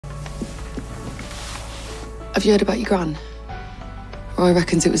Have you heard about your gran? Roy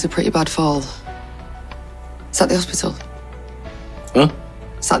reckons it was a pretty bad fall. Is that the hospital? Huh?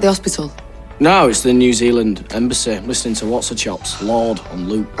 Is that the hospital? No, it's the New Zealand embassy, listening to What's a Chops, Lord on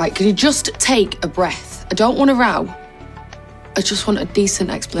loop. Right, can you just take a breath? I don't want a row. I just want a decent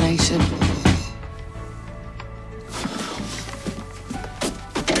explanation.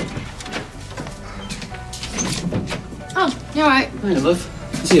 Oh, you all right? Hey,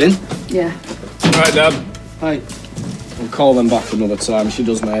 love. Is he in? Yeah. All right, Dad. Hi. We'll call them back another time. She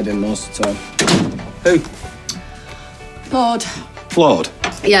does my head in most of the time. Who? Claude. Claude.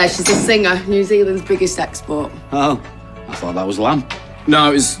 Yeah, she's a singer, New Zealand's biggest export. Oh, I thought that was Lamb. No,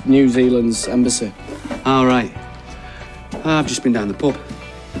 it was New Zealand's embassy. All right. I've just been down the pub.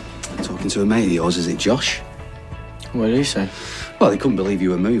 Talking to a mate of yours, is it Josh? What did he say? Well, he couldn't believe you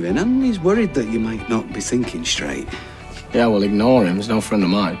were moving, and he's worried that you might not be thinking straight. Yeah, well, ignore him. He's no friend of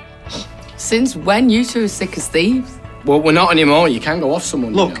mine. Since when you two are sick as thieves? Well, we're not anymore. You can't go off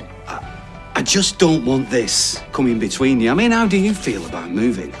someone. Look, you know. I just don't want this coming between you. I mean, how do you feel about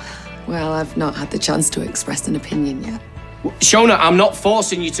moving? Well, I've not had the chance to express an opinion yet. Shona, I'm not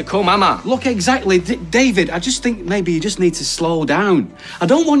forcing you to come, am I? Look, exactly. David, I just think maybe you just need to slow down. I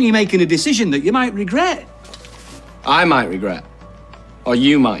don't want you making a decision that you might regret. I might regret. Or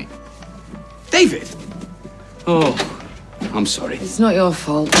you might. David! Oh, I'm sorry. It's not your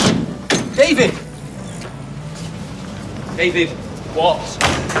fault. David! David! What?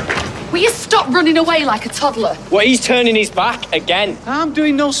 Will you stop running away like a toddler? Well, he's turning his back again. I'm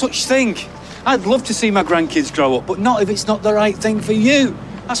doing no such thing. I'd love to see my grandkids grow up, but not if it's not the right thing for you.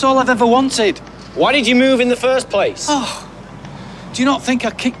 That's all I've ever wanted. Why did you move in the first place? Oh, do you not think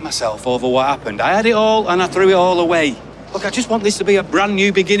I kicked myself over what happened? I had it all and I threw it all away. Look, I just want this to be a brand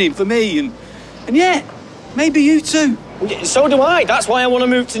new beginning for me and yeah, maybe you too. So do I. That's why I want to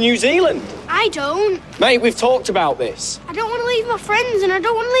move to New Zealand. I don't. Mate, we've talked about this. I don't want to leave my friends and I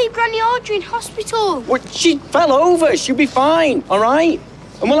don't want to leave Granny Audrey in hospital. Well, she fell over. She'll be fine, all right?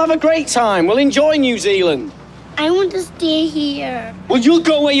 And we'll have a great time. We'll enjoy New Zealand. I want to stay here. Well, you'll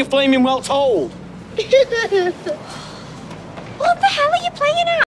go where you're flaming well told. What the hell are you playing at?